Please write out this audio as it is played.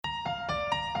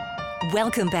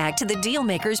Welcome back to the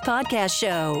Dealmakers Podcast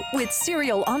Show with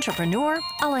serial entrepreneur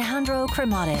Alejandro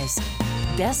Cremades,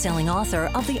 best-selling author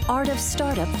of The Art of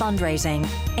Startup Fundraising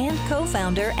and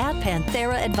co-founder at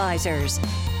Panthera Advisors.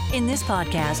 In this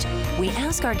podcast, we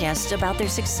ask our guests about their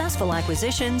successful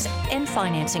acquisitions and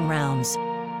financing rounds.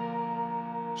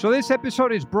 So this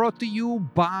episode is brought to you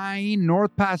by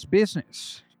NordPass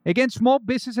Business. Again, small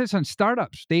businesses and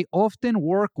startups, they often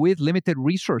work with limited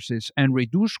resources and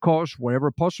reduce costs wherever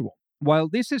possible. While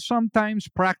this is sometimes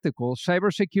practical,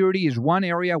 cybersecurity is one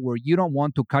area where you don't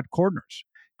want to cut corners.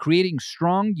 Creating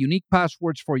strong, unique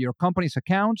passwords for your company's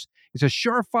accounts is a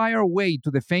surefire way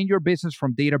to defend your business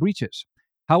from data breaches.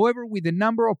 However, with the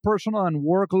number of personal and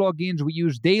work logins we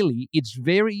use daily, it's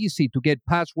very easy to get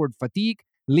password fatigue,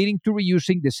 leading to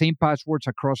reusing the same passwords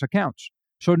across accounts.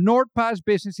 So NordPass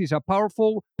Business is a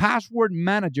powerful password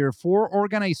manager for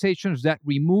organizations that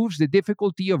removes the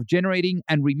difficulty of generating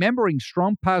and remembering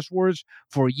strong passwords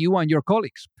for you and your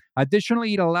colleagues.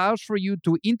 Additionally, it allows for you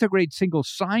to integrate single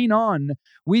sign-on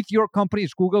with your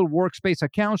company's Google Workspace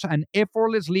accounts and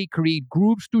effortlessly create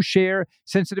groups to share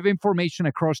sensitive information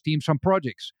across teams and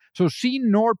projects. So see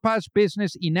NordPass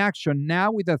Business in action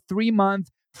now with a 3-month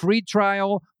free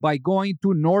trial by going to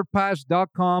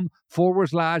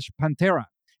nordpass.com/Panthera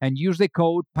and use the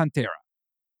code Panthera.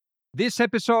 This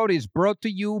episode is brought to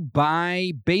you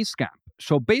by Basecamp.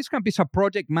 So Basecamp is a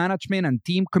project management and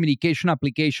team communication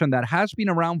application that has been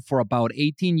around for about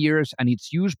 18 years, and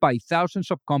it's used by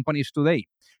thousands of companies today.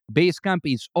 Basecamp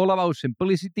is all about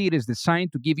simplicity. It is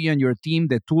designed to give you and your team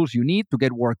the tools you need to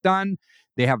get work done.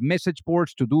 They have message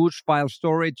boards, to-dos, file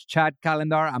storage, chat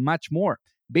calendar, and much more.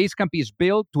 Basecamp is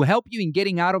built to help you in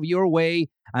getting out of your way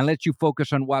and let you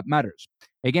focus on what matters.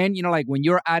 Again, like when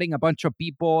you're adding a bunch of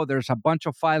people, there's a bunch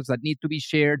of files that need to be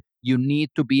shared. You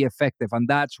need to be effective. And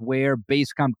that's where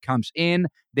Basecamp comes in.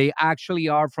 They actually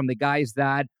are from the guys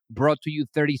that brought to you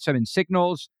 37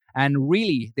 Signals. And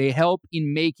really, they help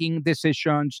in making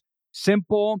decisions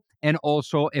simple and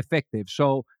also effective.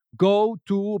 So go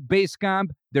to Basecamp.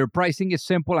 Their pricing is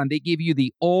simple, and they give you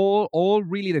the all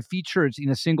really the features in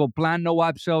a single plan. No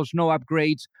upsells, no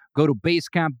upgrades. Go to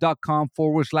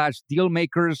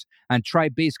basecamp.com/dealmakers and try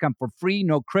Basecamp for free.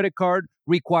 No credit card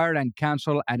required and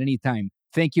cancel at any time.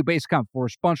 Thank you, Basecamp, for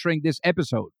sponsoring this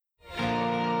episode.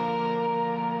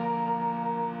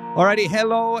 Alrighty,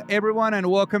 hello everyone, and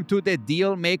welcome to the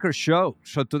Dealmaker Show.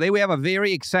 So today we have a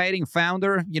very exciting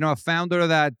founder, a founder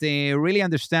that really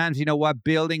understands, what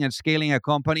building and scaling a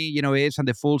company, is and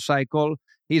the full cycle.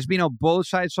 He's been on both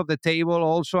sides of the table,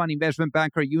 also an investment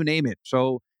banker, you name it.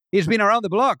 So he's been around the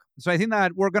block. So I think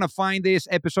that we're going to find this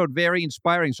episode very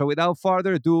inspiring. So without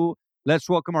further ado, let's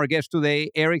welcome our guest today,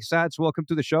 Eric Satz. Welcome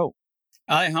to the show.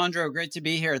 Alejandro, great to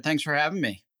be here. Thanks for having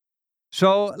me.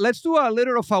 So let's do a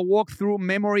little of a walk through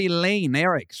memory lane,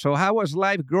 Eric. So how was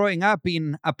life growing up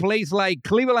in a place like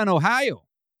Cleveland, Ohio?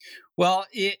 Well,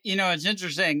 it's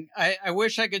interesting. I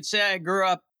wish I could say I grew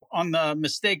up on the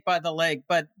Mistake by the Lake,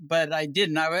 but I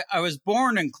didn't. I was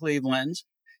born in Cleveland.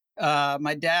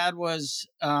 My dad was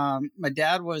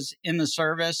in the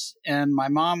service, and my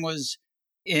mom was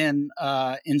in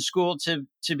school to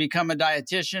become a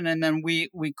dietitian, and then we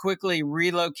quickly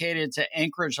relocated to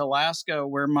Anchorage, Alaska,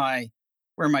 where my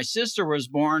sister was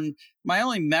born. My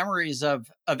only memories of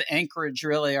Anchorage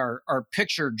really are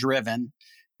picture driven.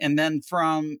 And then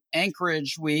from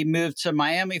Anchorage, we moved to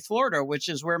Miami, Florida, which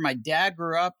is where my dad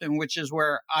grew up and which is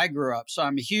where I grew up. So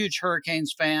I'm a huge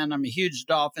Hurricanes fan. I'm a huge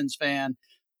Dolphins fan.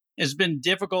 It's been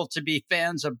difficult to be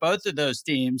fans of both of those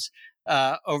teams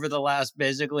over the last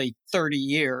basically 30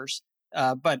 years.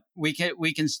 But we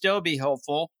can still be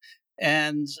hopeful.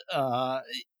 And, so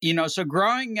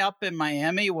growing up in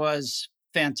Miami was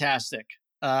fantastic.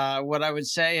 What I would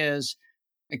say is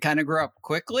I kind of grew up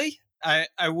quickly.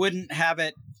 I wouldn't have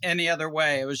it any other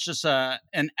way. It was just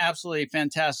an absolutely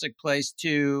fantastic place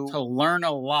to learn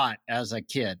a lot as a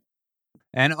kid.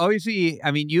 And obviously, I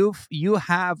mean, you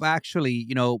have actually,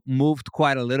 moved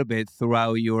quite a little bit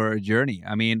throughout your journey.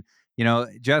 I mean,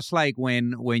 just like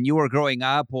when you were growing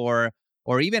up or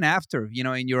even after,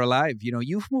 in your life,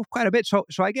 you've moved quite a bit. So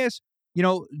I guess,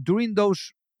 during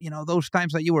those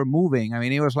times that you were moving, I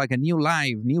mean, it was like a new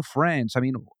life, new friends. I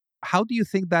mean, how do you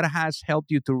think that has helped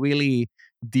you to really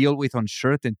deal with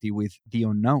uncertainty, with the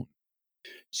unknown?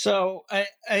 So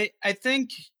I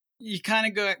think you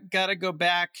kind of got to go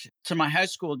back to my high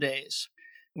school days.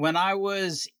 When I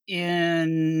was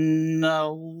in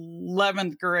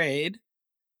 11th grade,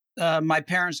 my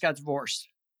parents got divorced.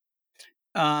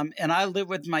 And I lived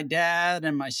with my dad,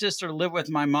 and my sister lived with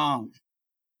my mom.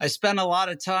 I spent a lot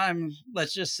of time,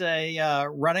 let's just say,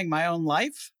 running my own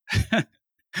life.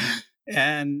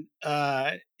 and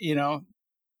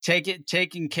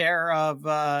taking care of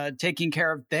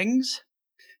things.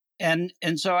 And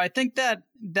so I think that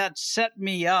set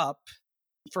me up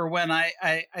for when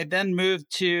I then moved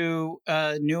to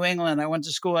New England. I went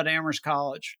to school at Amherst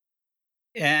College,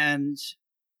 and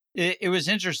it was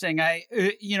interesting.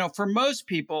 For most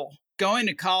people, going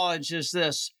to college is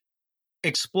this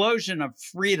explosion of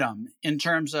freedom in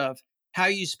terms of how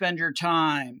you spend your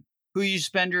time, who you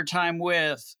spend your time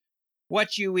with,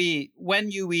 what you eat, when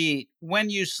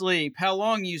you sleep, how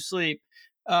long you sleep.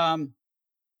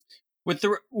 With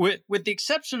the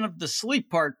exception of the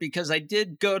sleep part, because I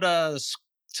did go to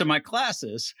my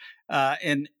classes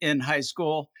in high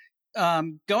school.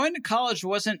 Going to college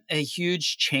wasn't a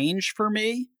huge change for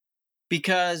me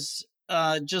because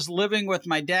just living with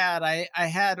my dad, I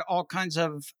had all kinds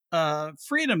of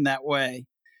freedom that way,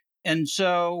 and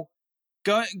so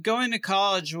going to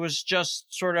college was just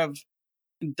sort of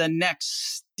the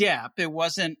next step. It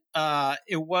wasn't an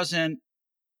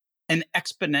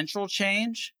exponential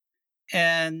change,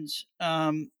 and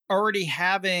already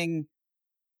having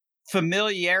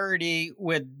familiarity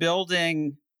with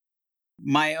building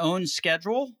my own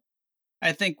schedule,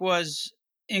 I think was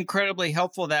incredibly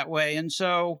helpful that way. And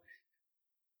so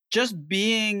just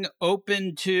being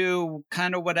open to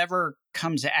kind of whatever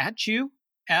comes at you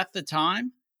at the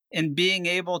time and being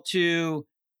able to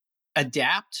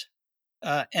adapt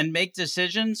and make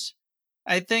decisions,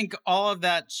 I think all of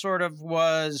that sort of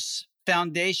was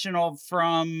foundational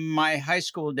from my high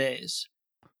school days.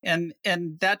 And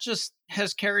that just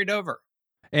has carried over.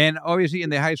 And obviously, in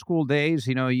the high school days,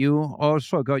 you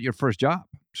also got your first job.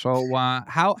 So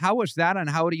how was that, and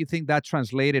how do you think that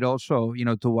translated also,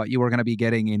 to what you were going to be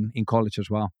getting in college as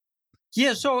well?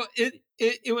 Yeah, so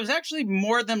it was actually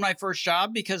more than my first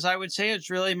job, because I would say it's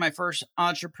really my first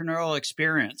entrepreneurial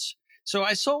experience. So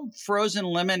I sold frozen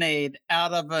lemonade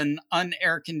out of an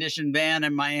unair conditioned van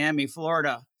in Miami,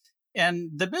 Florida.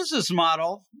 And the business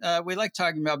model, we like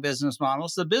talking about business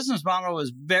models. The business model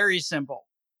was very simple.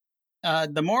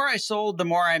 The more I sold, the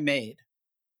more I made.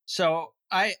 So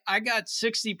I got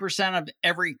 60% of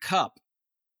every cup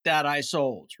that I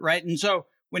sold, right? And so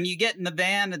when you get in the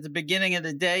van at the beginning of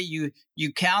the day, you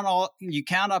count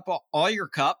up all your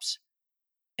cups,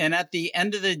 and at the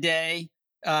end of the day,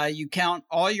 you count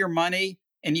all your money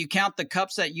and you count the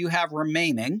cups that you have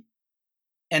remaining,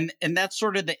 and that's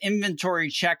sort of the inventory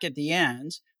check at the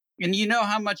end, and you know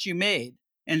how much you made.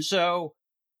 And so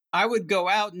I would go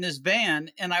out in this van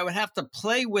and I would have to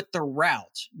play with the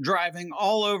route, driving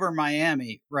all over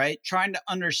Miami, right? Trying to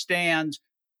understand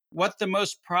what the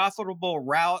most profitable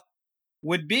route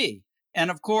would be.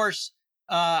 And of course,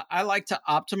 I like to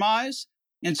optimize.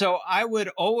 And so I would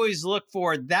always look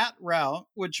for that route,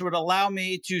 which would allow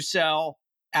me to sell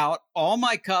out all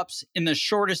my cups in the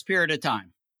shortest period of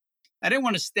time. I didn't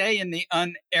want to stay in the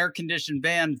unair conditioned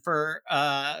van for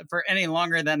any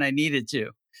longer than I needed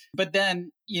to. But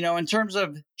then, in terms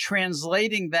of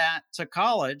translating that to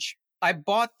college, I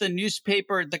bought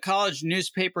the college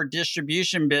newspaper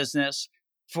distribution business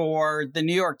for the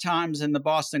New York Times and the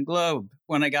Boston Globe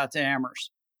when I got to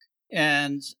Amherst.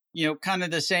 And, kind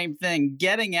of the same thing,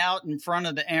 getting out in front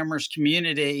of the Amherst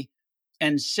community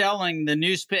and selling the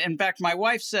newspaper. In fact, my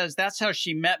wife says that's how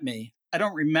she met me. I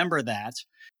don't remember that.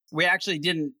 We actually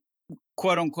didn't,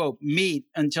 quote unquote, meet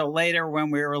until later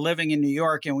when we were living in New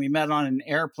York, and we met on an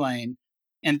airplane.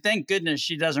 And thank goodness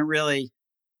she didn't really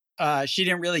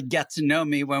get to know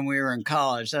me when we were in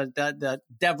college. That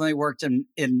definitely worked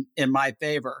in my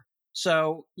favor.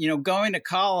 So, going to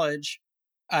college,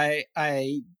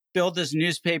 I built this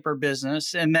newspaper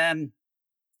business, and then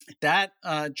that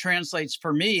translates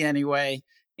for me anyway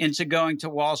into going to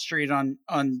Wall Street in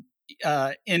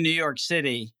New York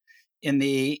City in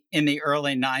the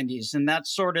early 90s. And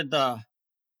that's sort of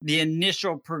the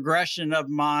initial progression of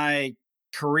my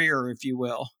career, if you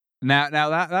will. Now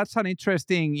that's an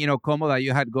interesting, combo that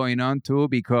you had going on too,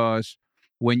 because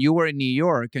when you were in New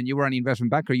York and you were an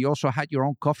investment banker, you also had your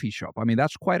own coffee shop. I mean,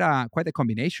 that's quite a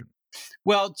combination.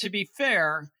 Well, to be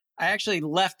fair, I actually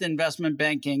left investment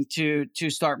banking to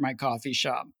start my coffee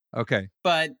shop. Okay.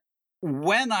 But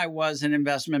when I was an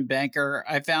investment banker,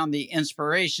 I found the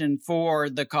inspiration for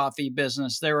the coffee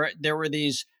business. There were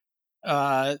these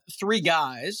three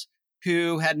guys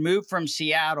who had moved from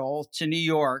Seattle to New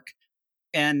York,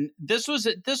 and this was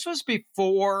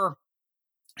before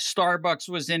Starbucks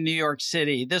was in New York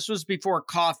City. This was before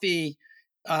coffee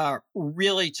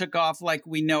really took off like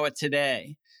we know it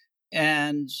today.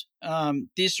 And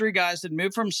these three guys had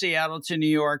moved from Seattle to New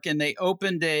York, and they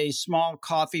opened a small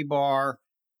coffee bar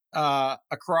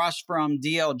across from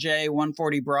DLJ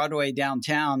 140 Broadway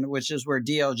downtown, which is where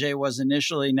DLJ was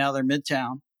initially. Now they're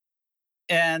Midtown.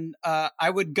 And I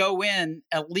would go in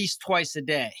at least twice a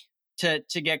day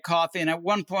to get coffee. And at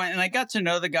one point, and I got to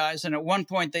know the guys, and at one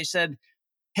point they said,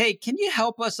 "Hey, can you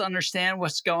help us understand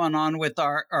what's going on with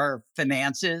our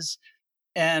finances?"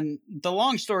 And the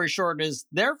long story short is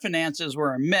their finances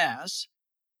were a mess,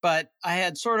 but I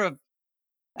had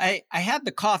I had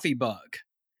the coffee bug.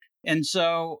 And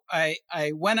so I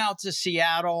went out to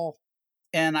Seattle,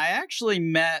 and I actually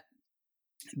met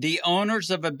the owners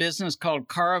of a business called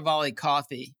Caravali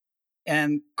Coffee.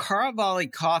 And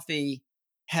Caravali Coffee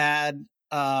had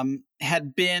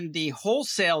been the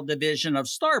wholesale division of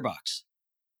Starbucks.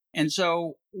 And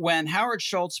so when Howard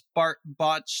Schultz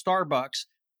bought Starbucks,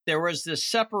 there was this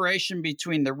separation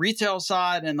between the retail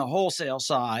side and the wholesale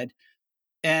side.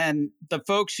 And the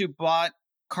folks who bought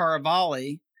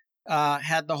Caravali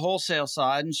had the wholesale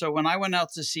side. And so when I went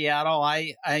out to Seattle,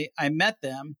 I met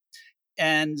them,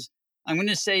 and I'm going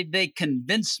to say they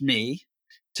convinced me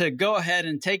to go ahead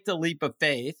and take the leap of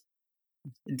faith.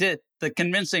 The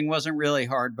convincing wasn't really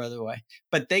hard, by the way,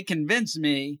 but they convinced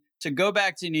me to go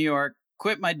back to New York,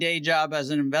 quit my day job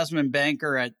as an investment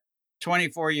banker at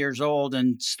 24 years old,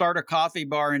 and start a coffee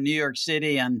bar in New York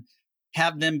City and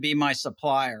have them be my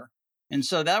supplier. And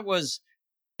so that was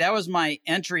my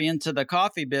entry into the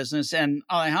coffee business. And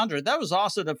Alejandro, that was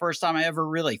also the first time I ever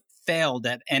really failed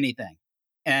at anything.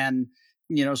 And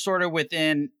sort of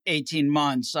within 18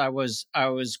 months, I was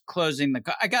closing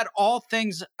I got all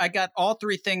three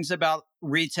things about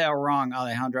retail wrong,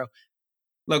 Alejandro.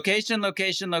 Location.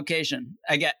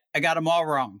 I got them all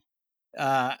wrong.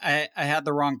 I had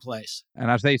the wrong place. And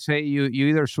as they say, you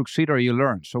either succeed or you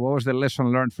learn. So what was the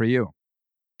lesson learned for you?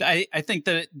 I think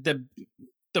the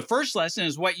first lesson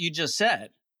is what you just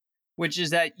said, which is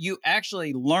that you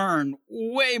actually learn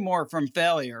way more from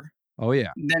failure. Oh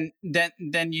yeah.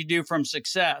 Than you do from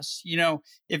success.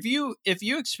 If you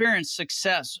experience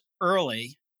success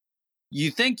early, you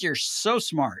think you're so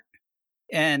smart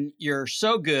and you're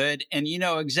so good and you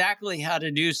know exactly how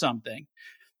to do something.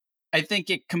 I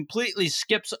think it completely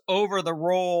skips over the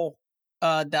role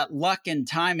that luck and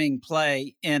timing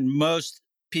play in most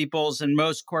people's and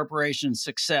most corporations'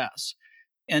 success.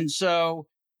 And so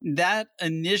that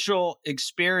initial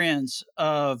experience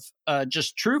of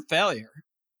just true failure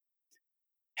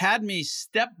had me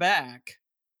step back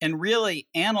and really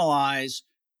analyze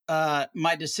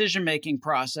my decision-making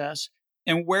process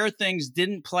and where things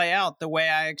didn't play out the way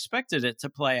I expected it to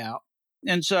play out.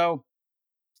 And so,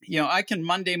 I can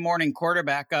Monday morning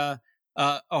quarterback a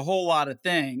whole lot of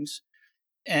things.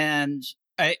 And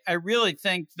I really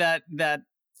think that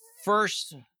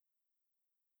first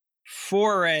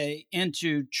foray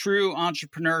into true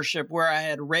entrepreneurship, where I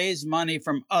had raised money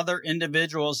from other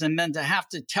individuals and then to have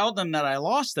to tell them that I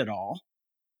lost it all,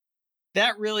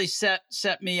 that really set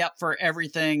me up for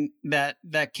everything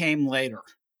that came later.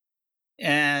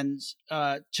 And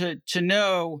to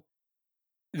know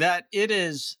that it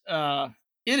is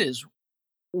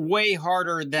way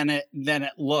harder than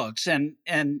it looks, and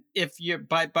if you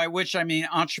by which I mean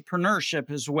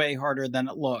entrepreneurship is way harder than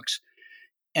it looks.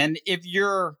 And if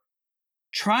you're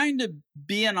trying to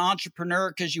be an entrepreneur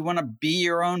because you want to be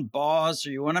your own boss,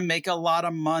 or you want to make a lot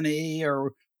of money,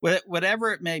 or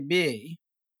whatever it may be,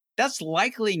 that's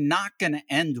likely not going to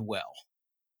end well.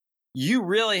 You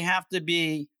really have to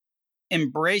be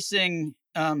embracing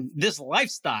this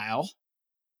lifestyle,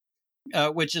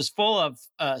 which is full of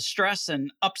stress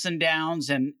and ups and downs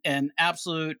and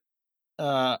absolute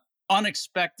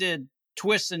unexpected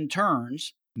twists and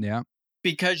turns. Yeah,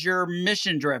 because you're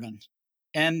mission driven.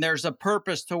 And there's a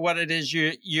purpose to what it is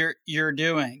you're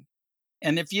doing.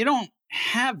 And if you don't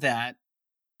have that,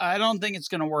 I don't think it's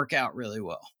going to work out really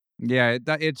well. Yeah,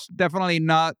 it's definitely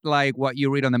not like what you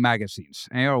read on the magazines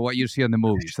or what you see on the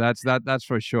movies. That's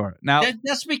for sure. Now,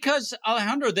 that's because,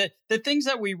 Alejandro, the things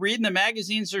that we read in the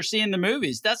magazines or see in the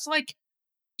movies, that's like,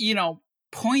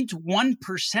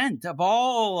 0.1% of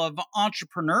all of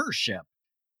entrepreneurship.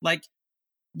 Like,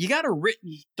 you got to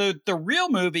the real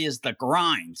movie is the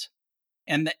grind.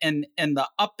 And the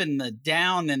up and the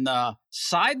down and the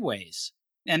sideways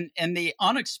and the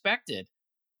unexpected.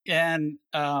 And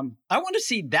I want to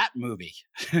see that movie.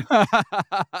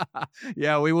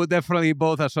 Yeah, we would definitely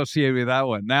both associate with that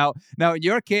one. Now in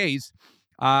your case,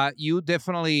 you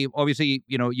definitely, obviously,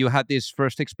 you had this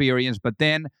first experience, but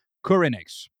then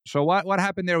Curinex. So what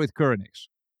happened there with Curinex?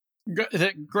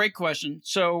 Great question.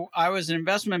 So I was an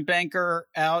investment banker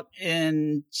out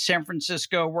in San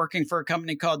Francisco working for a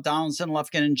company called Donaldson,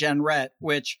 Lufkin, and Jenrette,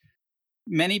 which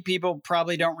many people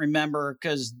probably don't remember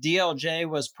because DLJ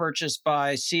was purchased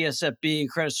by CSFB,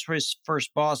 Credit Suisse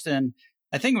First Boston.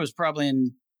 I think it was probably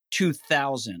in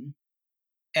 2000.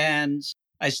 And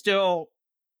I still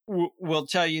will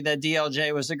tell you that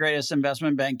DLJ was the greatest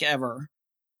investment bank ever.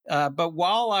 But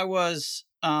while I was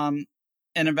an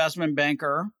investment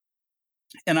banker,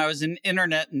 and I was an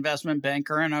internet investment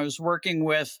banker, and I was working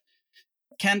with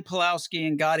Ken Pulowski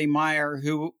and Gotti Meyer,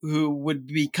 who would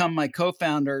become my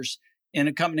co-founders in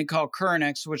a company called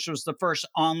Currenex, which was the first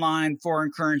online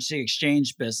foreign currency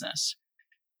exchange business.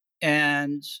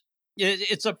 And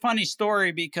it's a funny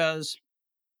story because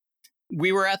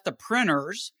we were at the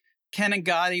printers. Ken and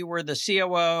Gotti were the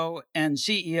COO and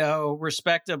CEO,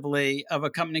 respectively, of a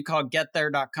company called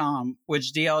GetThere.com,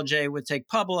 which DLJ would take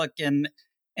public and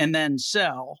then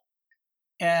sell.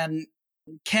 And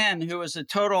Ken, who was a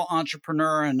total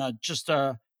entrepreneur and just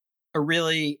a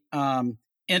really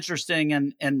interesting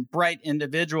and bright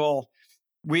individual,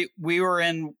 we were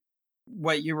in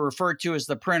what you refer to as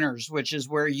the printers, which is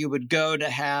where you would go to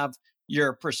have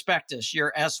your prospectus,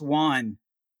 your S1,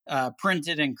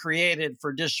 printed and created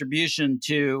for distribution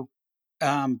to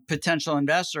potential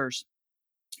investors.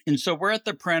 And so we're at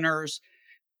the printers,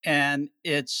 and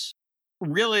it's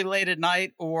really late at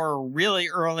night or really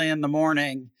early in the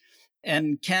morning.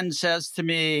 And Ken says to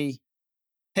me,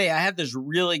 "Hey, I have this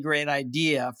really great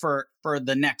idea for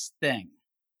the next thing."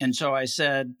 And so I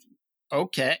said,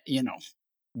 "Okay,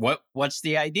 what's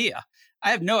the idea?"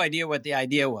 I have no idea what the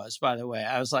idea was, by the way.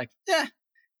 I was like, "Yeah,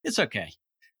 it's okay."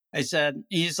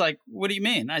 He's like, "What do you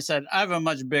mean?" I said, "I have a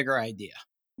much bigger idea."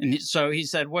 And so he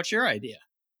said, "What's your idea?"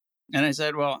 And I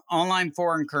said, "Well, online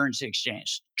foreign currency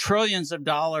exchange, trillions of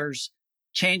dollars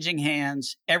changing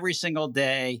hands every single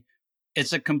day.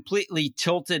 It's a completely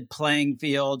tilted playing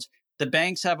field. The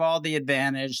banks have all the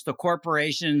advantage. The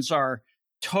corporations are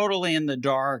totally in the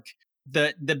dark.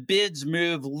 The bids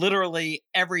move literally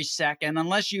every second.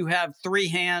 Unless you have three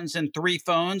hands and three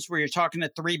phones where you're talking to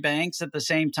three banks at the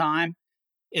same time,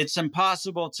 it's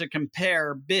impossible to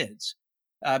compare bids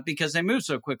because they move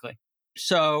so quickly."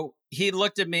 So he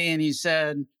looked at me and he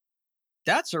said,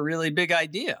 "That's a really big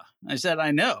idea." I said,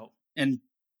 "I know." And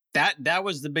that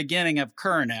was the beginning of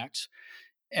Currenex.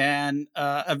 And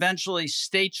eventually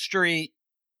State Street,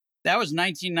 that was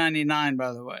 1999,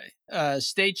 by the way.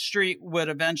 State Street would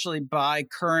eventually buy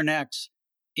Currenex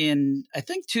in, I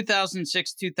think,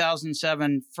 2006,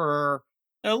 2007 for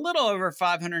a little over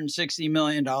 $560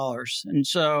 million. And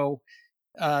so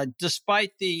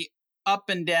despite the up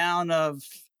and down of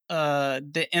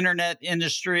the internet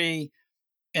industry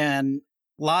and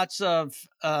lots of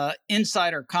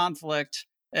insider conflict,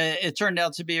 it turned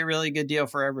out to be a really good deal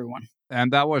for everyone.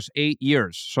 And that was 8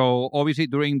 years. So obviously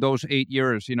during those 8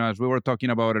 years, as we were talking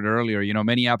about it earlier,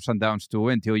 many ups and downs too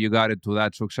until you got it to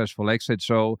that successful exit.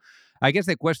 So I guess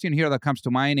the question here that comes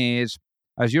to mind is,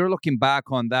 as you're looking back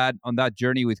on that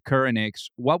journey with Currenex,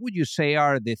 what would you say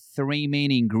are the three main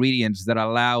ingredients that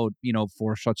allowed,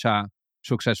 for such a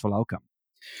successful outcome?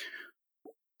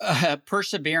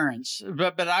 Perseverance.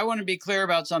 But I want to be clear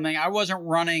about something. I wasn't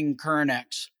running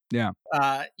Currenex. Yeah.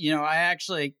 I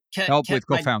actually help with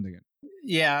co-founding it.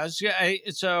 Yeah.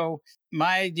 So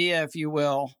my idea, if you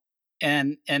will,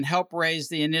 and help raise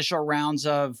the initial rounds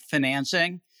of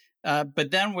financing, but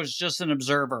then was just an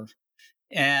observer.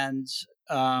 And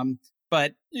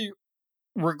but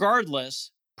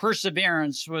regardless,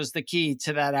 perseverance was the key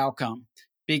to that outcome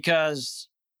because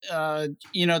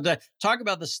talk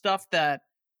about the stuff that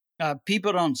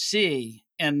people don't see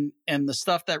and the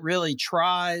stuff that really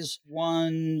tries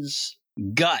one's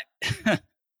gut.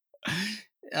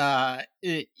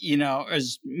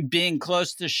 Is being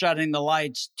close to shutting the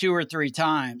lights 2 or 3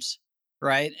 times,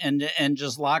 right? And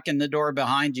just locking the door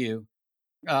behind you,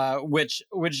 which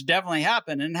definitely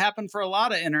happened and happened for a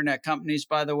lot of internet companies,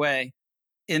 by the way,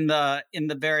 in the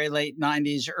very late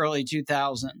 90s, early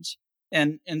 2000s.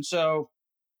 And so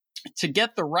to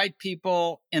get the right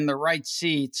people in the right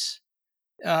seats,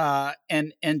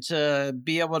 and to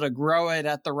be able to grow it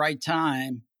at the right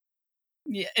time,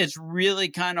 it's really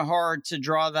kind of hard to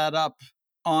draw that up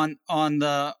on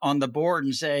the board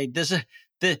and say this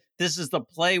is the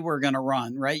play we're going to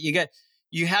run, right?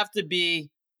 You have to be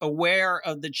aware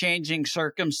of the changing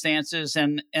circumstances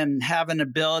and have an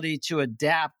ability to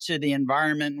adapt to the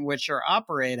environment in which you're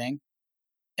operating,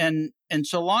 and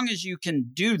so long as you can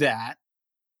do that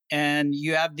and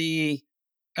you have the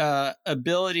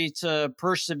ability to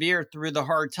persevere through the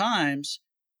hard times,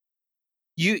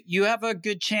 you have a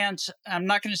good chance. I'm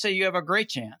not going to say you have a great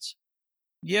chance.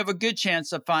 You have a good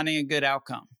chance of finding a good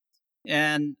outcome.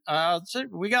 And so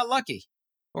we got lucky.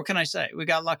 What can I say? We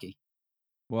got lucky.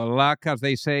 Well, luck, as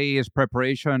they say, is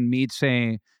preparation meets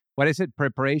what is it?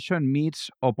 Preparation meets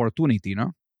opportunity,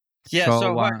 no? Yeah, So,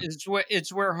 so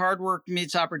it's where hard work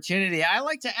meets opportunity. I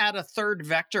like to add a third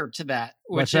vector to that,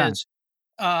 what's which that? is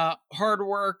hard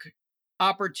work,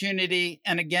 opportunity,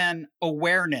 and again,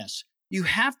 awareness. You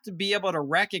have to be able to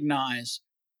recognize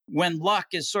when luck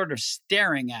is sort of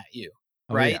staring at you,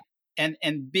 Oh, yeah. right?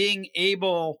 And being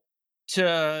able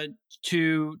to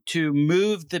to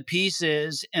move the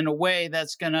pieces in a way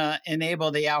that's going to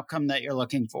enable the outcome that you're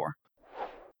looking for.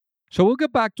 So we'll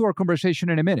get back to our conversation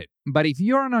in a minute. But if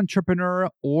you're an entrepreneur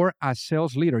or a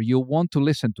sales leader, you want to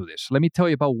listen to this. Let me tell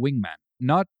you about Wingman.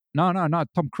 Not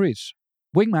Tom Cruise.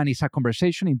 Wingman is a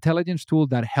conversation intelligence tool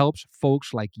that helps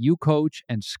folks like you coach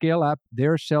and scale up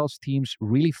their sales teams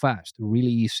really fast, really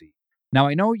easy. Now,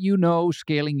 I know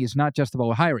scaling is not just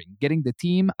about hiring. Getting the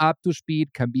team up to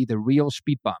speed can be the real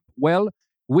speed bump. Well,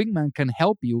 Wingman can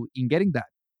help you in getting that.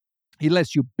 It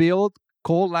lets you build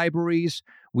call libraries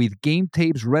with game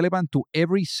tapes relevant to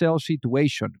every sales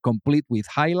situation, complete with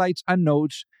highlights and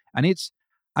notes, and it's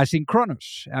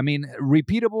asynchronous. I mean,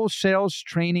 repeatable sales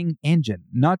training engine.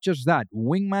 Not just that,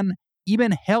 Wingman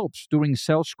even helps during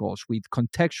sales calls with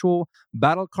contextual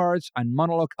battle cards and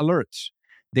monologue alerts.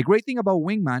 The great thing about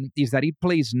Wingman is that it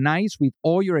plays nice with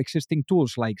all your existing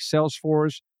tools like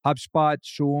Salesforce, HubSpot,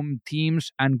 Zoom,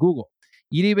 Teams, and Google.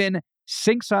 It even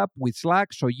syncs up with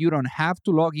Slack so you don't have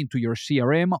to log into your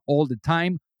CRM all the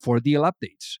time for deal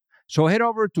updates. So head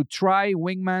over to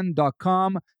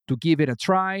trywingman.com to give it a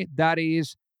try. That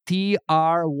is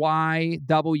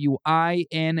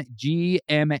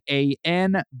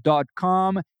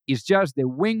trywingman.com. It's just the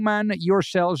Wingman your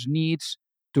sales needs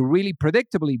to really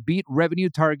predictably beat revenue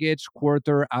targets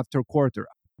quarter after quarter.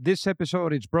 This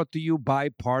episode is brought to you by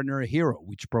Partner Hero,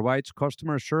 which provides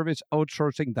customer service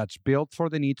outsourcing that's built for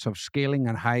the needs of scaling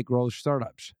and high-growth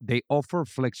startups. They offer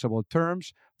flexible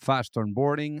terms, fast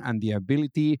onboarding, and the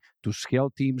ability to scale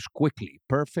teams quickly.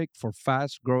 Perfect for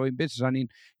fast-growing business. I mean,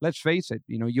 let's face it,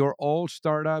 you're all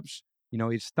startups.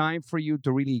 It's time for you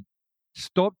to really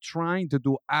stop trying to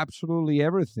do absolutely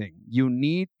everything. You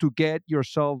need to get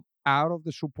yourself out of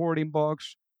the support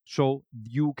inbox so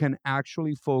you can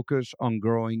actually focus on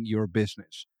growing your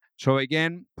business. So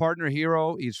again, Partner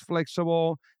Hero is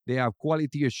flexible. They have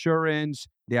quality assurance.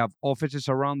 They have offices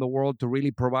around the world to really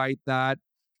provide that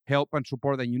help and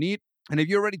support that you need. And if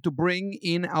you're ready to bring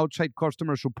in outside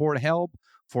customer support help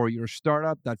for your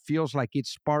startup that feels like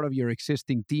it's part of your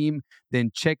existing team, then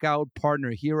check out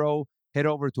Partner Hero. Head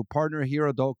over to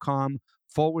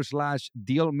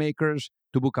partnerhero.com/dealmakers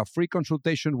to book a free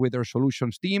consultation with their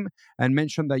solutions team and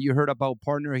mention that you heard about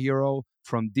Partner Hero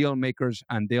from Dealmakers,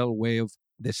 and they'll waive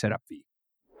the setup fee.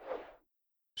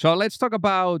 So let's talk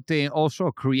about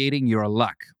also creating your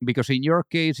luck, because in your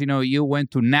case, you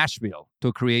went to Nashville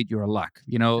to create your luck.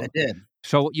 I did.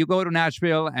 So you go to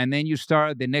Nashville and then you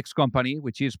start the next company,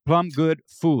 which is Plum Good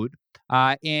Food,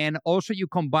 and also you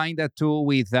combine that tool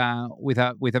with a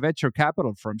venture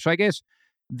capital firm. So I guess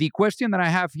the question that I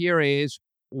have here is,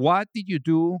 what did you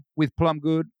do with Plum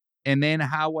Good, and then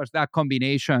how was that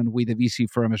combination with the VC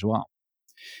firm as well?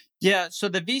 Yeah, so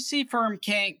the VC firm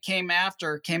came at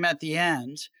the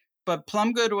end, but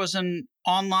Plum Good was an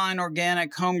online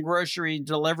organic home grocery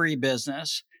delivery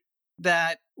business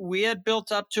that we had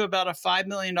built up to about a $5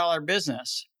 million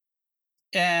business.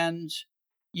 And,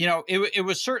 it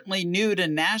was certainly new to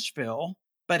Nashville,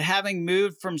 but having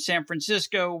moved from San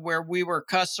Francisco, where we were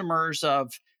customers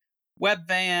of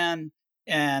Webvan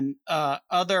and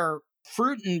other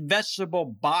fruit and vegetable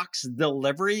box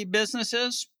delivery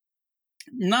businesses,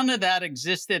 none of that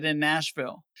existed in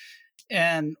Nashville.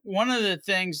 And one of the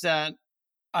things that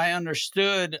I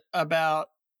understood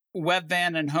about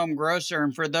Webvan and Home Grocer,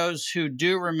 and for those who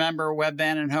do remember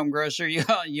Webvan and Home Grocer, you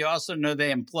also know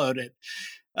they imploded,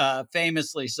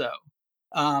 famously so,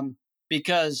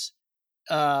 because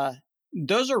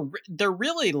they're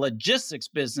really logistics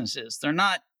businesses. They're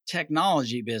not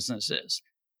technology businesses.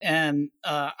 And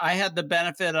I had the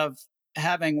benefit of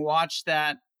having watched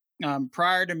that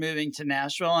prior to moving to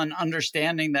Nashville and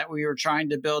understanding that we were trying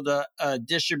to build a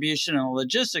distribution and a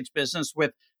logistics business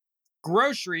with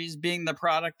groceries being the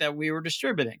product that we were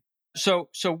distributing. So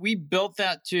we built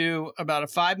that to about a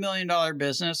 $5 million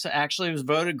business. Actually, it was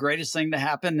voted greatest thing to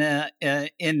happen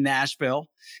in Nashville,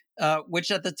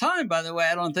 which at the time, by the way,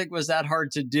 I don't think was that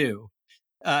hard to do.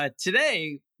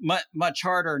 Today, much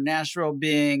harder. Nashville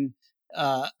being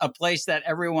a place that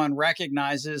everyone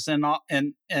recognizes, and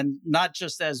not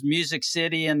just as Music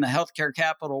City and the healthcare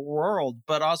capital world,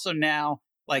 but also now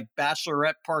like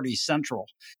Bachelorette Party Central.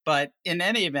 But in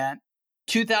any event,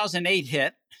 2008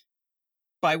 hit,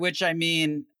 by which I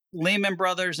mean Lehman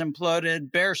Brothers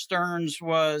imploded. Bear Stearns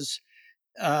was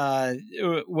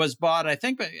bought. I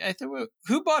think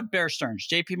who bought Bear Stearns?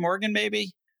 J.P. Morgan,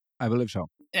 maybe. I believe so.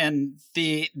 And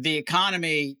the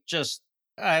economy just,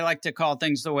 I like to call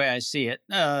things the way I see it.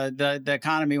 The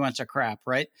economy went to crap,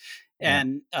 right? Yeah.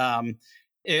 And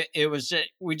it was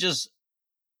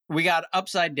we got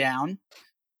upside down,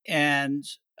 and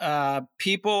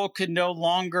people could no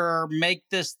longer make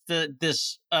this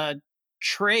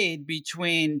trade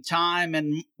between time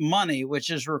and money, which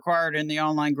is required in the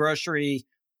online grocery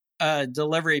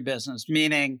delivery business.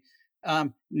 Meaning,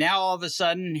 now all of a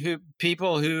sudden,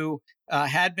 people who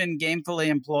had been gainfully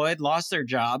employed lost their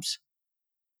jobs.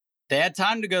 They had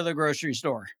time to go to the grocery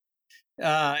store,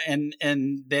 and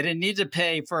they didn't need to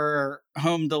pay for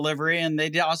home delivery, and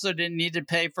they also didn't need to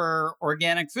pay for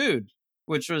organic food,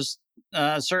 which was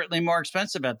certainly more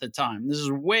expensive at the time. This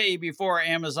is way before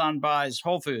Amazon buys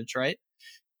Whole Foods, right?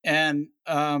 And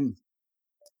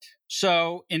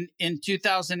so in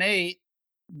 2008,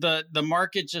 the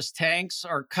market just tanks.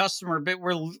 Our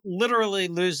we're literally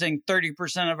losing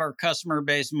 30% of our customer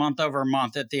base month over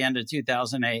month at the end of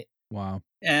 2008. Wow.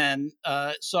 And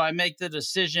so I make the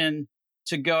decision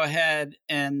to go ahead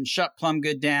and shut Plum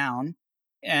Good down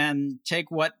and take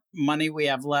what money we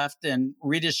have left and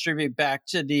redistribute back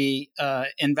to the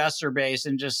investor base,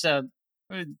 and just said,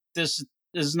 this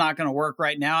is not going to work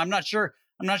right now. I'm not sure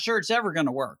it's ever going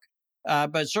to work,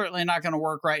 but certainly not going to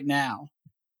work right now.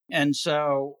 And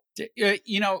so,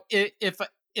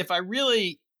 if I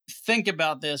really think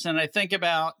about this, and I think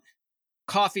about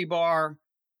Coffee Bar,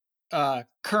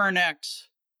 CurrentX,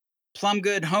 Plum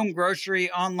Good home grocery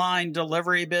online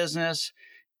delivery business,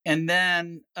 and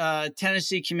then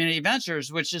Tennessee Community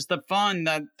Ventures, which is the fund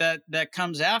that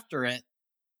comes after it.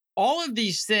 All of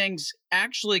these things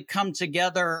actually come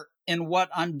together in what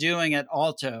I'm doing at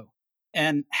Alto,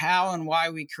 and how and why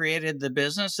we created the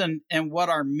business, and what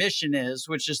our mission is,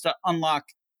 which is to unlock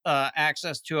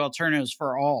access to alternatives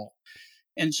for all.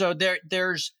 And so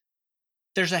there's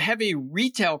a heavy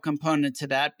retail component to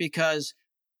that, because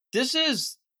this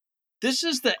is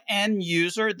the end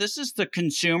user, this is the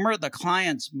consumer, the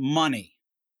client's money,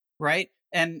 right?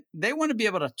 And they want to be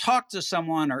able to talk to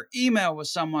someone, or email with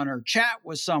someone, or chat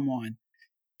with someone.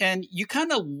 And you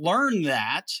kind of learn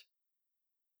that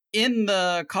in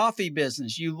the coffee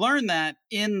business. You learn that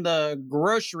in the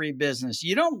grocery business.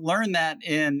 You don't learn that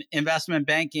in investment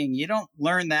banking. You don't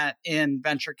learn that in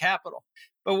venture capital.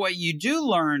 But what you do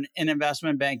learn in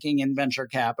investment banking and venture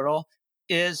capital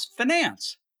is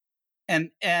finance, and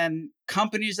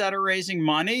companies that are raising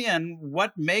money, and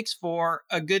what makes for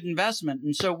a good investment.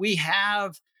 And so we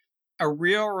have a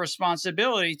real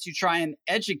responsibility to try and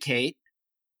educate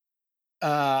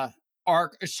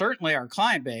certainly our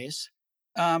client base,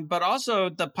 but also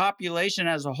the population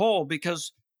as a whole,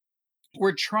 because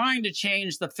we're trying to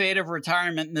change the fate of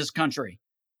retirement in this country.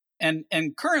 And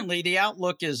currently the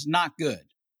outlook is not good.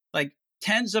 Like,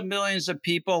 tens of millions of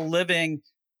people living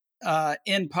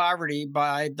in poverty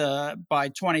by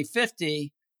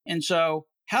 2050. And so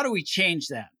how do we change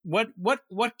that? What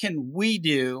can we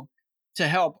do to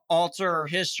help alter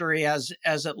history as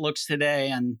it looks today?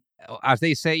 And as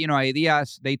they say,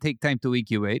 ideas, they take time to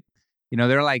incubate.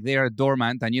 They're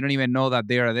dormant, and you don't even know that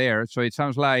they are there. So it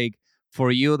sounds like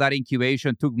for you, that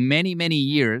incubation took many, many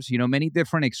years, many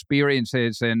different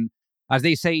experiences, and as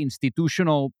they say,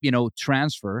 institutional,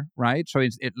 transfer, right? So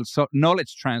it's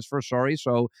knowledge transfer, sorry.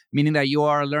 So meaning that you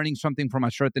are learning something from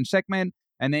a certain segment,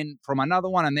 and then from another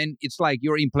one, and then it's like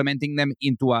you're implementing them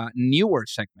into a newer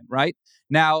segment, right?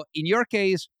 Now, in your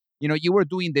case, you were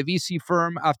doing the VC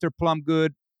firm after Plum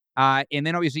Good, and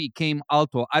then obviously it came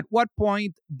Alto. At what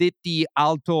point did the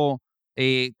Alto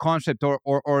concept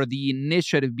or the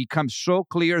initiative become so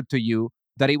clear to you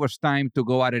that it was time to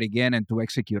go at it again and to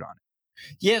execute on it?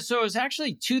 Yeah, so it was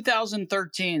actually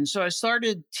 2013. So I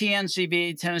started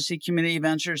TNCV, Tennessee Community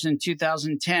Ventures, in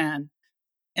 2010.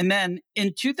 And then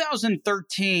in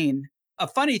 2013, a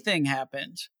funny thing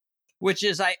happened, which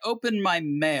is I opened my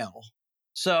mail.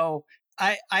 So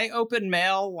I open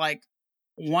mail like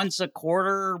once a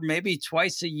quarter, maybe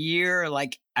twice a year.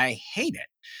 Like, I hate it.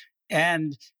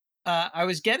 And I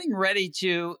was getting ready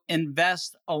to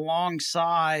invest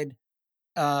alongside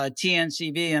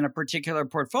TNCV in a particular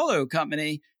portfolio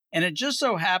company. And it just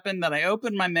so happened that I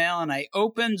opened my mail and I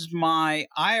opened my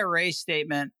IRA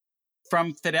statement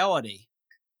from Fidelity.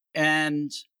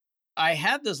 And I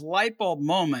had this light bulb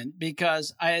moment,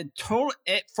 because I had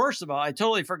first of all, I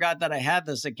totally forgot that I had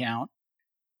this account.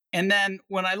 And then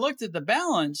when I looked at the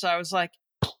balance, I was like,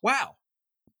 wow,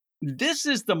 this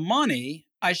is the money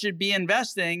I should be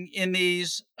investing in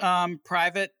these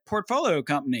private portfolio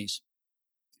companies.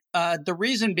 The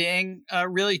reason being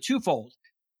really twofold.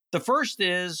 The first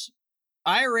is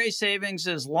IRA savings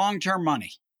is long-term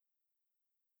money.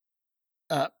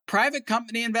 Private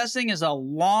company investing is a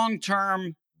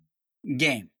long-term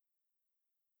game.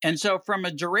 And so from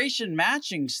a duration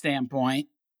matching standpoint,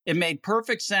 it made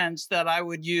perfect sense that I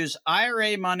would use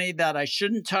IRA money that I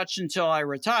shouldn't touch until I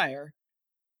retire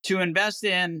to invest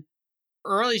in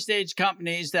early stage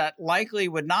companies that likely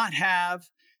would not have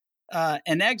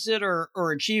an exit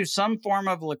or achieve some form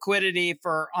of liquidity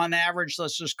for, on average,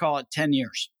 let's just call it 10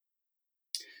 years.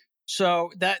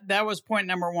 So that was point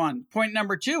number one. Point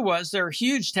number two was there are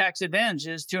huge tax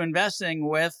advantages to investing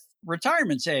with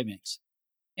retirement savings.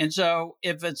 And so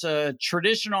if it's a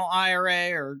traditional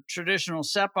IRA or traditional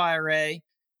SEP IRA,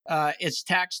 it's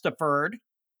tax deferred.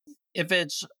 If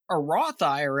it's a Roth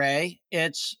IRA,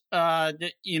 it's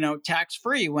tax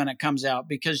free when it comes out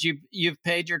because you've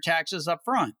paid your taxes up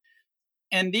front.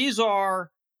 And these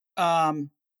are higher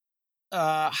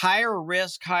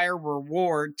risk, higher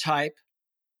reward type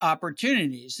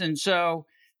opportunities. And so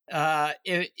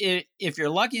if you're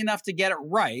lucky enough to get it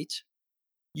right,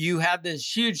 you have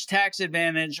this huge tax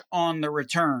advantage on the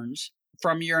returns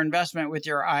from your investment with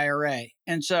your IRA.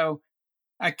 And so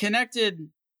I connected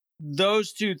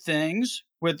those two things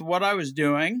with what I was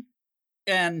doing.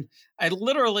 And I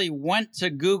literally went to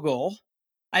Google.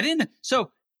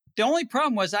 So the only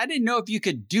problem was I didn't know if you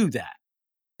could do that.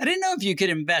 I didn't know if you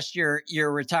could invest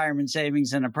your retirement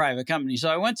savings in a private company. So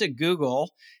I went to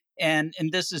Google, and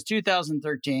this is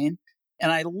 2013,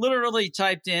 and I literally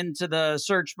typed into the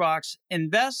search box,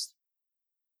 invest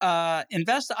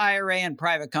IRA in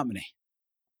private company.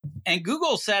 And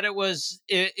Google said it was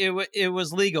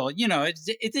legal.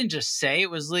 It didn't just say it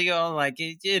was legal. Like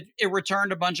it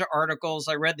returned a bunch of articles.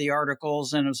 I read the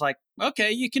articles and it was like,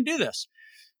 okay, you can do this.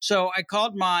 So I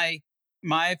called my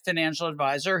financial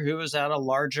advisor, who was at a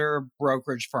larger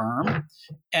brokerage firm,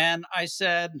 and I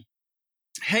said,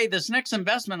 hey, this next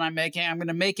investment I'm making, I'm going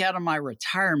to make out of my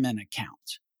retirement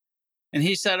account. And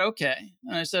he said, okay.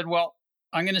 And I said, well,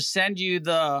 I'm going to send you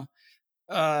the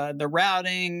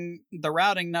routing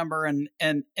number and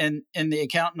the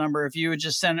account number if you would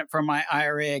just send it from my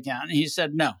IRA account. And he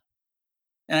said, no.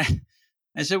 And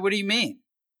I said, what do you mean?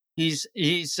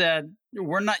 He said,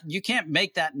 you can't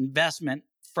make that investment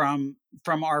from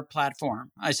our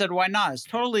platform. I said, why not? It's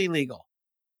totally legal.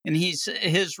 And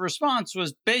his response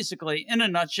was basically, in a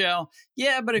nutshell,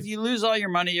 yeah, but if you lose all your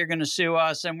money, you're going to sue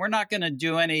us, and we're not going to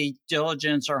do any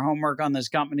diligence or homework on this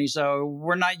company. So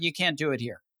you can't do it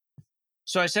here.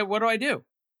 So I said, what do I do?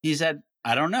 He said,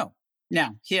 I don't know.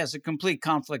 Now, he has a complete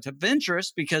conflict of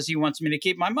interest because he wants me to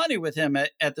keep my money with him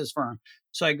at this firm.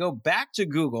 So I go back to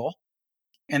Google,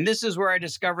 and this is where I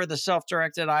discover the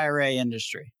self-directed IRA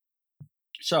industry.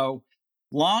 So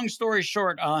long story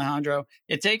short, Alejandro,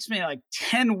 it takes me like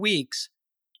 10 weeks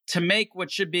to make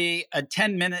what should be a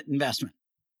 10-minute investment.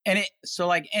 And so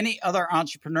like any other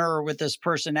entrepreneur with this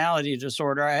personality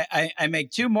disorder, I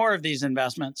make 2 more of these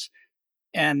investments.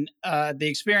 And the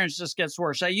experience just gets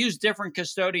worse. I use different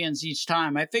custodians each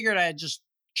time. I figured I had just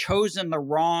chosen the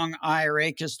wrong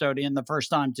IRA custodian the first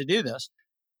time to do this.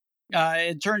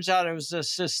 It turns out it was a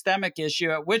systemic issue,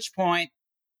 at which point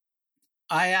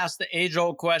I asked the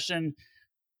age-old question,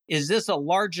 is this a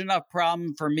large enough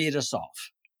problem for me to solve?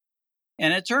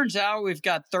 And it turns out we've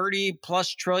got $30+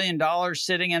 trillion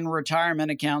sitting in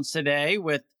retirement accounts today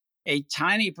with a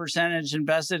tiny percentage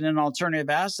invested in alternative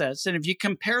assets. And if you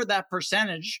compare that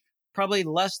percentage, probably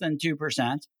less than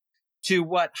 2%, to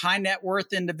what high net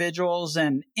worth individuals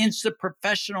and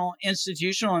professional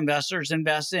institutional investors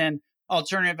invest in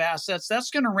alternative assets, that's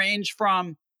going to range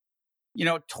from,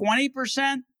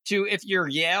 20% to, if you're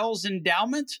Yale's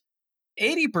endowment,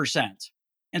 80%.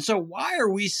 And so why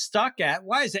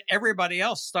is everybody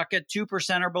else stuck at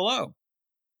 2% or below?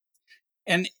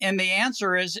 And the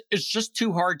answer is, it's just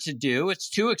too hard to do. It's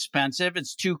too expensive.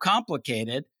 It's too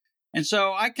complicated. And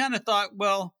so I kind of thought,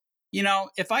 well,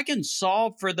 if I can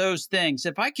solve for those things,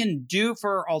 if I can do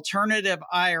for alternative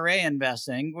IRA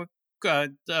investing,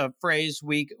 the phrase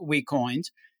we coined,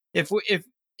 if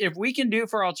we can do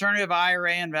for alternative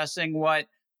IRA investing what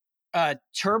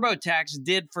TurboTax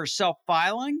did for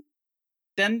self-filing,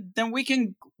 then we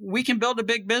can build a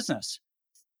big business.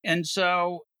 And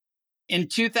so in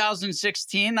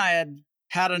 2016, I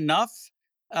had enough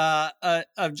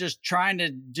of just trying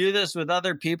to do this with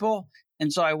other people.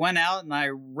 And so I went out and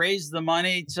I raised the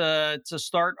money to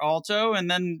start Alto.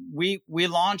 And then we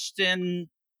launched in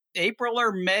April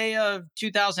or May of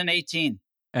 2018.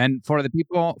 And for the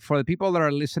people that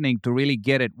are listening to really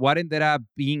get it, what ended up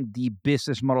being the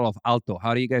business model of Alto?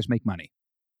 How do you guys make money?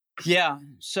 Yeah.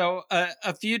 So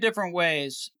a few different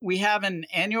ways. We have an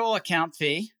annual account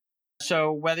fee.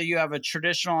 So whether you have a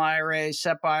traditional IRA,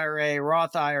 SEP IRA,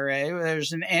 Roth IRA,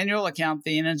 there's an annual account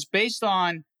fee, and it's based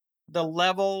on the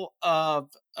level of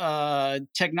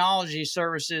technology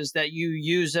services that you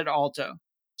use at Alto.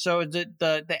 So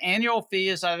the annual fee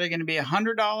is either going to be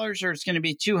 $100 or it's going to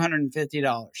be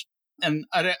 $250. And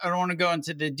I don't want to go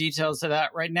into the details of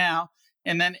that right now.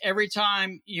 And then every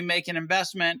time you make an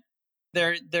investment,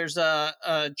 there's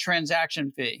a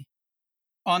transaction fee.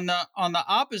 On the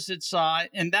opposite side,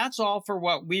 and that's all for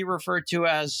what we refer to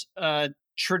as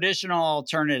traditional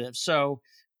alternatives. So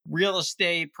real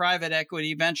estate, private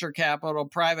equity, venture capital,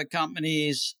 private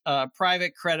companies,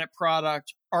 private credit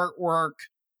product, artwork,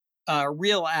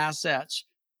 real assets.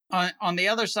 On the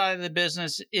other side of the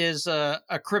business is a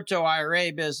crypto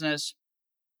IRA business,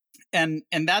 and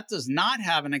that does not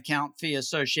have an account fee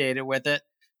associated with it,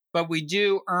 but we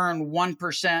do earn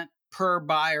 1% per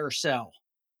buy or sell.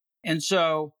 And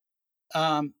so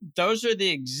those are the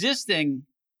existing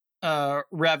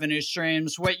revenue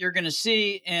streams. What you're going to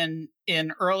see in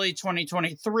early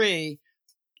 2023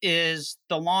 is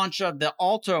the launch of the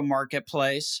Alto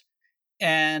Marketplace,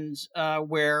 and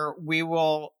where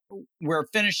we're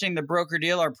finishing the broker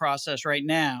dealer process right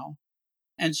now,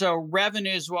 and so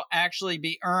revenues will actually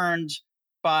be earned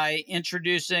by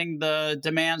introducing the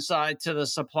demand side to the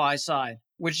supply side,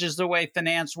 which is the way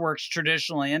finance works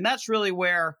traditionally, and that's really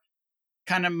where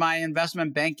kind of my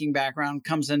investment banking background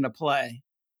comes into play,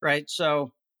 right?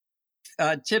 So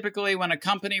typically when a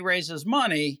company raises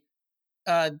money,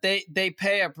 they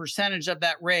pay a percentage of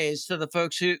that raise to the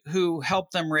folks who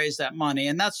help them raise that money.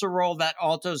 And that's the role that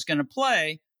Alto is going to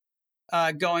play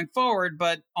going forward,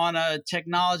 but on a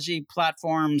technology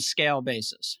platform scale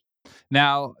basis.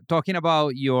 Now, talking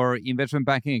about your investment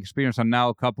banking experience and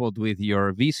now coupled with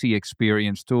your VC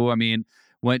experience too, I mean,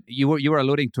 when you were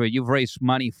alluding to it, you've raised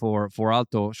money for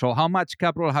Alto. So how much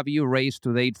capital have you raised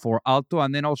to date for Alto?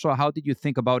 And then also, how did you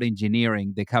think about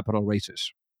engineering the capital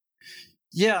raises?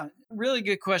 Yeah, really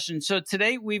good question. So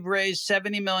today we've raised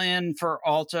 70 million for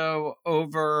Alto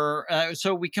over.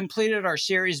 So we completed our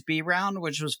Series B round,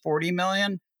 which was 40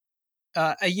 million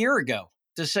a year ago,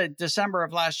 December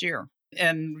of last year,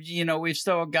 and we've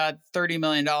still got $30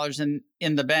 million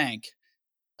in the bank.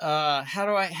 How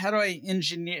do I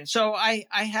engineer? So I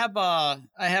have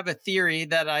a theory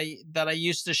that I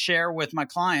used to share with my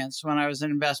clients when I was an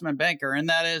investment banker, and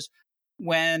that is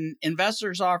when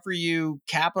investors offer you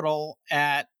capital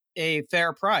at a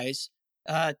fair price,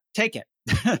 take it.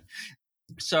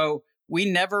 So we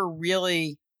never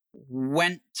really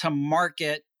went to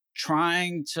market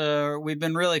we've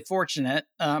been really fortunate.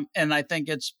 And I think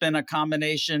it's been a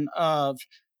combination of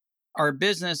our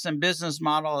business and business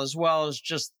model as well as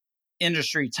just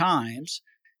industry times.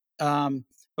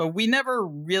 But we never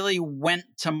really went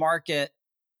to market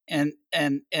and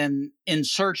in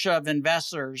search of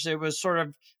investors. It was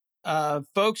sort of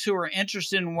folks who were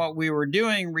interested in what we were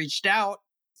doing reached out,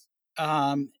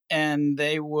 and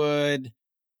they would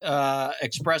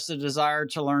express a desire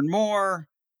to learn more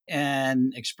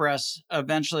and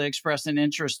eventually express an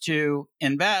interest to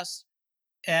invest.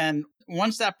 And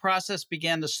once that process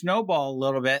began to snowball a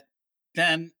little bit,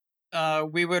 then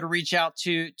we would reach out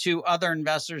to other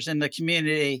investors in the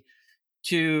community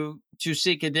to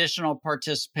seek additional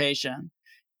participation.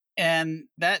 And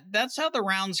that's how the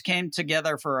rounds came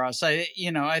together for us. I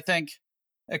think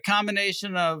a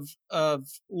combination of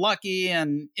lucky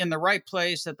and in the right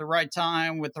place at the right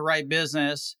time with the right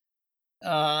business,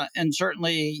 and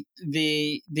certainly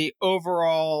the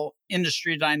overall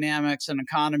industry dynamics and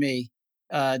economy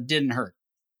didn't hurt.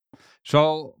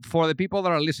 So for the people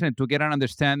that are listening, to get an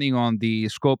understanding on the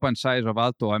scope and size of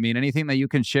Alto, I mean, anything that you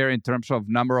can share in terms of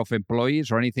number of employees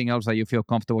or anything else that you feel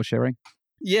comfortable sharing?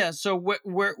 Yeah, so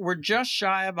we're just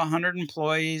shy of 100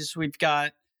 employees. We've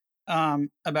got about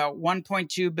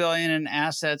 1.2 billion in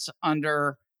assets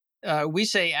under. We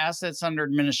say assets under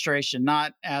administration,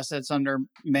 not assets under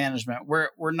management.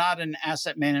 We're not an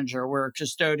asset manager. We're a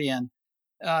custodian,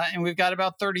 and we've got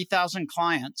about 30,000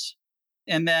 clients.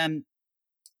 And then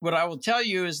what I will tell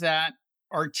you is that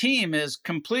our team is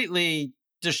completely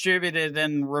distributed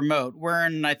and remote. We're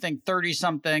in, I think, 30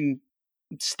 something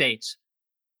states.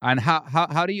 And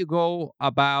how do you go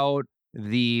about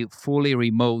the fully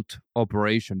remote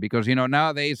operation? Because,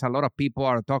 nowadays a lot of people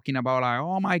are talking about like,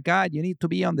 oh my God, you need to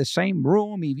be on the same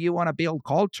room if you want to build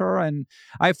culture. And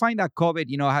I find that COVID,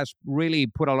 has really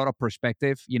put a lot of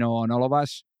perspective, on all of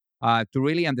us. To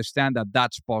really understand that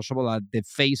that's possible, that the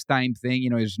FaceTime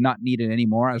thing, is not needed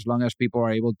anymore as long as people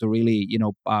are able to really,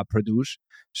 produce.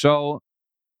 So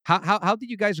How did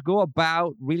you guys go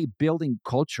about really building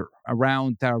culture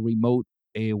around a remote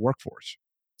workforce?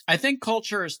 I think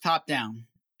culture is top down.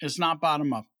 It's not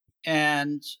bottom up.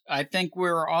 And I think we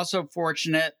were also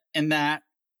fortunate in that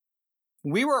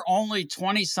we were only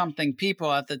 20 something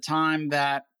people at the time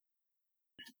that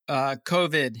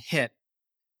COVID hit.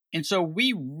 And so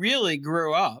we really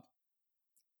grew up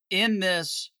in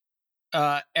this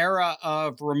era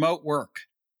of remote work.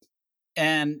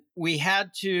 And we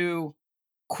had to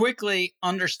quickly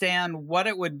understand what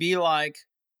it would be like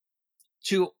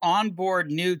to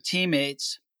onboard new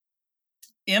teammates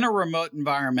in a remote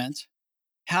environment,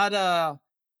 how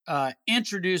to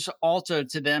introduce Alto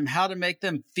to them, how to make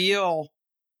them feel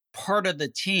part of the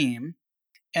team,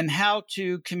 and how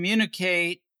to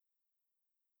communicate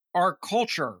our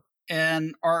culture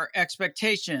and our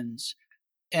expectations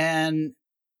and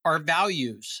our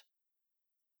values.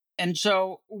 And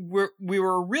so we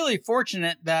were really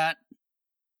fortunate that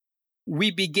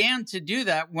we began to do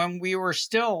that when we were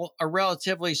still a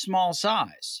relatively small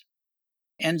size.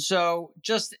 And so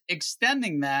just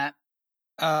extending that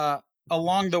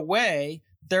along the way,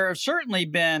 there have certainly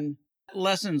been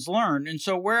lessons learned. And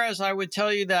so whereas I would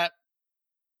tell you that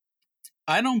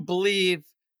I don't believe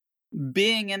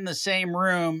being in the same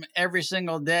room every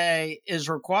single day is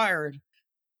required,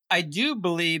 I do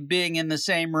believe being in the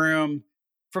same room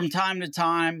from time to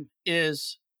time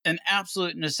is an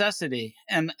absolute necessity.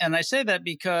 And I say that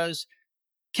because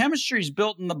chemistry is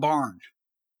built in the barn.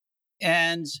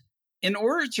 And in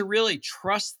order to really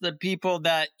trust the people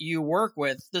that you work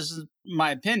with, this is my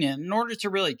opinion, in order to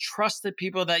really trust the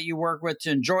people that you work with,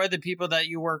 to enjoy the people that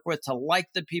you work with, to like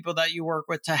the people that you work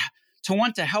with, to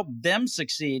want to help them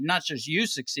succeed, not just you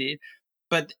succeed,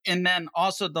 and then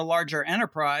also the larger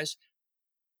enterprise,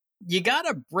 you got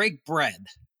to break bread.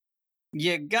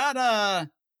 You got to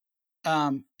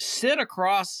sit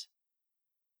across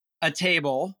a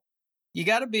table. You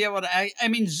got to be able to, I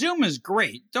mean, Zoom is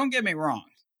great. Don't get me wrong,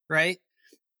 right?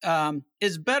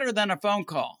 It's better than a phone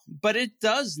call, but it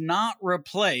does not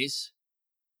replace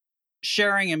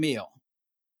sharing a meal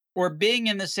or being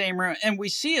in the same room. And we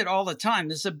see it all the time,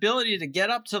 this ability to get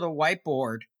up to the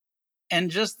whiteboard and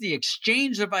just the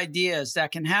exchange of ideas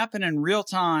that can happen in real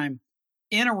time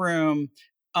in a room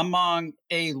among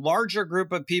a larger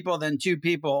group of people than two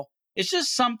people. It's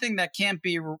just something that can't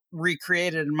be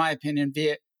recreated, in my opinion,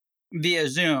 via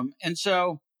Zoom. And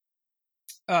so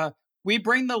we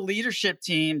bring the leadership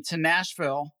team to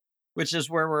Nashville, which is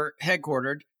where we're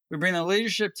headquartered. We bring the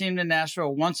leadership team to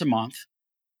Nashville once a month.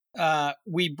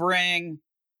 We bring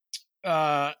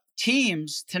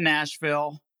teams to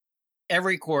Nashville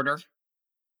every quarter.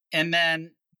 And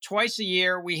then twice a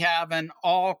year, we have an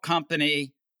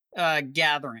all-company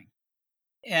gathering.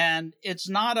 And it's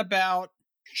not about,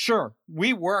 sure,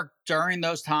 we work during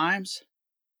those times,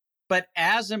 but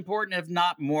as important, if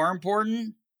not more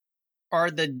important, are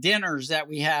the dinners that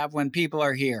we have when people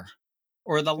are here,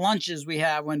 or the lunches we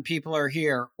have when people are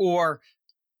here, or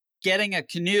getting a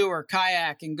canoe or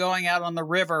kayak and going out on the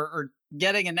river, or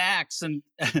getting an axe and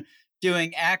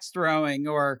doing axe throwing,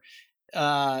 or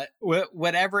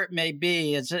whatever it may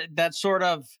be. It's that sort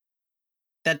of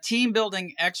that team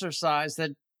building exercise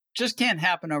that just can't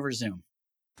happen over Zoom.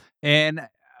 And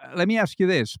let me ask you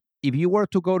this. If you were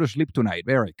to go to sleep tonight,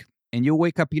 Eric, and you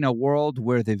wake up in a world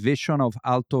where the vision of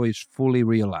Alto is fully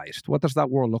realized, what does that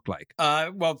world look like?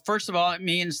 Well, first of all, it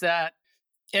means that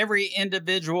every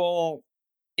individual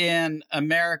in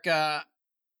America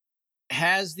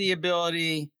has the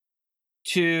ability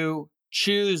to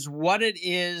choose what it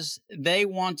is they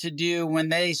want to do when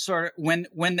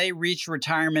they reach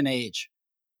retirement age.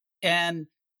 And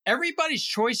everybody's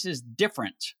choice is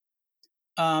different.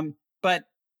 But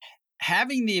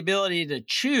having the ability to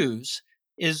choose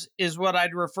is what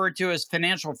I'd refer to as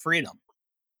financial freedom.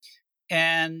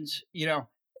 And,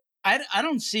 I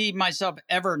don't see myself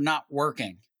ever not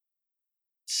working.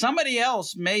 Somebody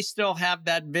else may still have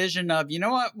that vision of, you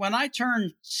know what, when I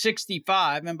turn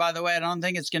 65, and by the way, I don't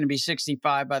think it's going to be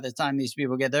 65 by the time these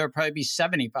people get there, it'll probably be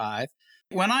 75.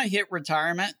 When I hit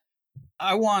retirement,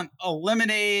 I want a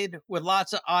lemonade with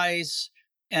lots of ice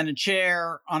and a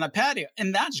chair on a patio.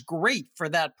 And that's great for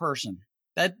that person.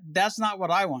 That's not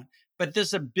what I want. But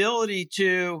this ability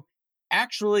to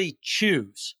actually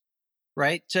choose,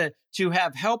 right? To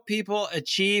have help people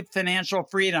achieve financial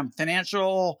freedom,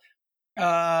 financial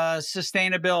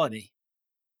sustainability.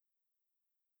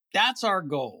 That's our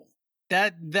goal.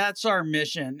 That's our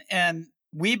mission. And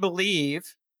we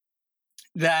believe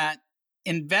that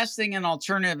investing in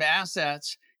alternative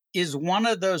assets is one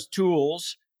of those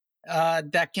tools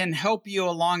that can help you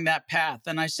along that path.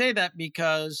 And I say that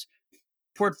because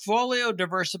portfolio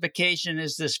diversification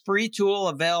is this free tool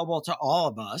available to all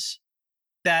of us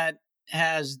that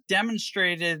has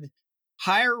demonstrated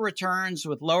higher returns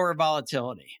with lower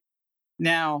volatility.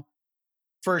 Now,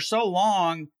 for so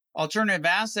long, alternative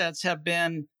assets have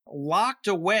been locked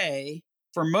away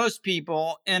for most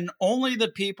people, and only the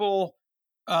people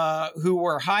who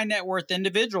were high net worth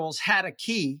individuals had a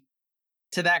key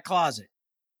to that closet.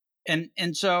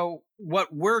 And so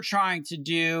what we're trying to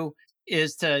do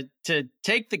is to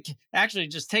take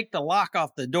just take the lock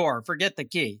off the door, forget the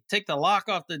key, take the lock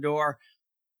off the door,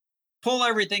 pull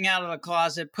everything out of the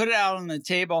closet, put it out on the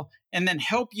table, and then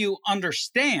help you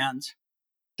understand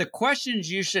the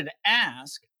questions you should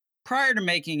ask prior to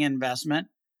making an investment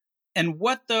and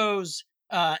what those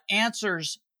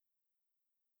answers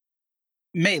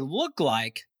may look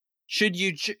like should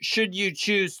you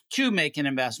choose to make an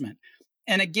investment.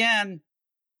 And again,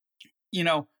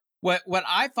 what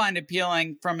I find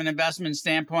appealing from an investment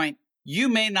standpoint, you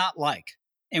may not like,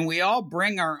 and we all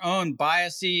bring our own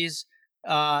biases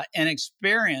and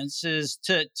experiences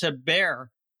to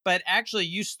bear. But actually,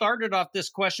 you started off this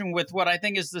question with what I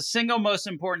think is the single most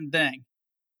important thing,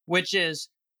 which is,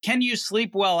 can you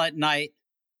sleep well at night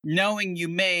knowing you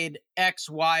made X,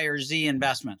 Y, or Z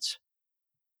investments?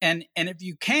 And if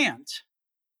you can't,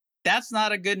 that's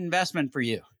not a good investment for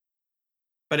you.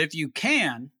 But if you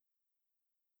can,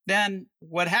 then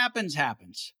what happens,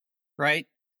 right?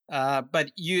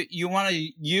 But you want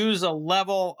to use a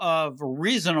level of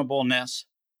reasonableness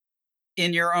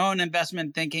in your own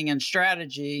investment thinking and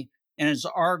strategy. And it's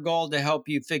our goal to help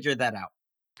you figure that out.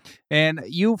 And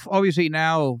you've obviously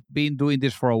now been doing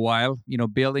this for a while,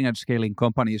 building and scaling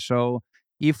companies. So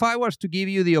if I was to give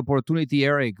you the opportunity,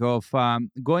 Eric, of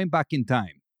going back in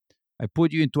time, I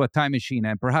put you into a time machine,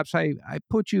 and perhaps I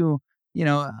put you,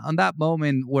 on that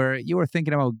moment where you were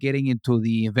thinking about getting into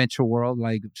the venture world,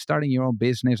 like starting your own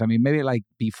business. I mean, maybe like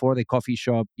before the coffee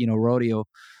shop, rodeo.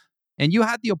 And you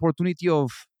had the opportunity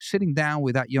of sitting down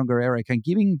with that younger Eric and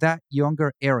giving that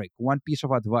younger Eric one piece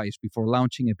of advice before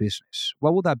launching a business.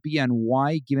 What would that be, and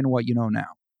why, given what you know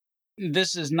now?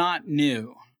 This is not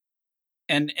new.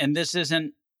 And this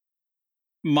isn't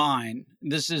mine.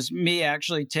 This is me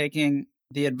actually taking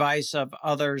the advice of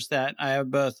others that I have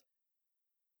both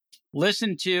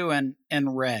listened to and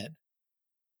read.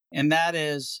 And that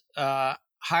is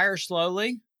hire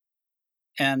slowly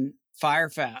and fire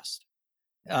fast.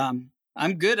 I'm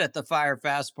good at the fire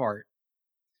fast part.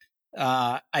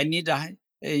 I need to,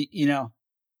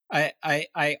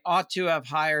 I ought to have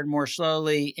hired more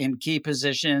slowly in key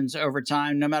positions over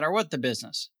time, no matter what the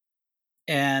business.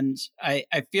 And I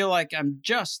feel like I'm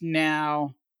just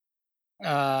now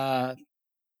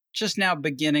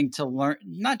beginning to learn,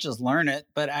 not just learn it,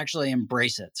 but actually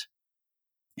embrace it.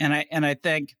 And I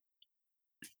think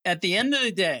at the end of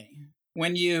the day,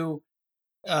 when you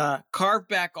carve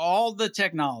back all the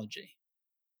technology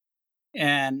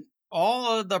and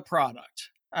all of the product,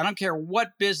 I don't care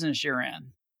what business you're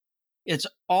in, it's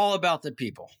all about the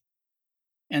people.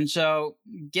 And so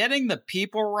getting the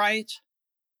people right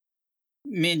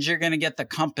means you're going to get the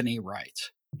company right.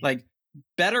 Like,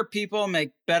 better people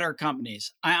make better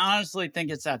companies. I honestly think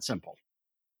it's that simple.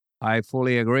 I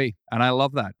fully agree. And I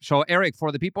love that. So, Eric,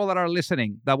 for the people that are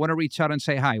listening that want to reach out and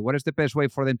say hi, what is the best way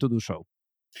for them to do so?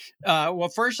 Well,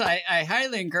 first, I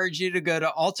highly encourage you to go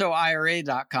to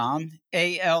altoira.com,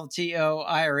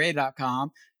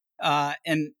 ALTOIRA.com,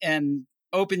 and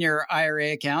open your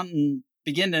IRA account and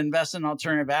begin to invest in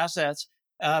alternative assets.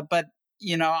 But,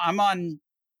 I'm on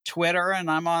Twitter and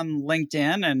I'm on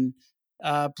LinkedIn, and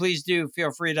please do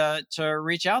feel free to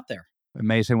reach out there.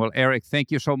 Amazing. Well, Eric,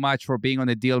 thank you so much for being on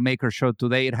the Dealmaker Show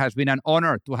today. It has been an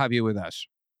honor to have you with us.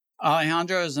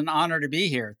 Alejandro, it's an honor to be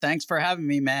here. Thanks for having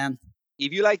me, man.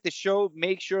 If you like the show,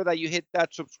 make sure that you hit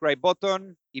that subscribe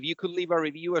button. If you could leave a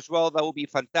review as well, that would be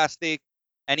fantastic.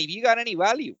 And if you got any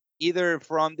value, either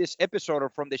from this episode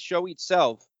or from the show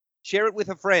itself, share it with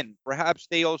a friend. Perhaps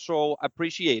they also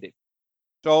appreciate it.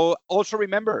 So also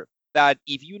remember that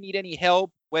if you need any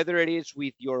help, whether it is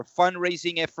with your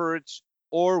fundraising efforts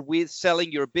or with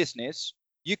selling your business,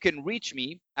 you can reach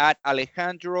me at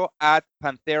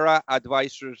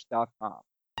alejandro@pantheraadvisors.com.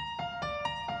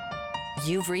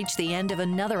 You've reached the end of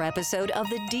another episode of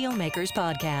the Dealmakers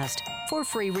Podcast. For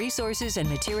free resources and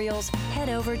materials, head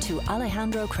over to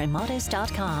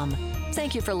alejandrocremades.com.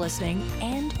 Thank you for listening,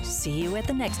 and see you at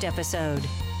the next episode.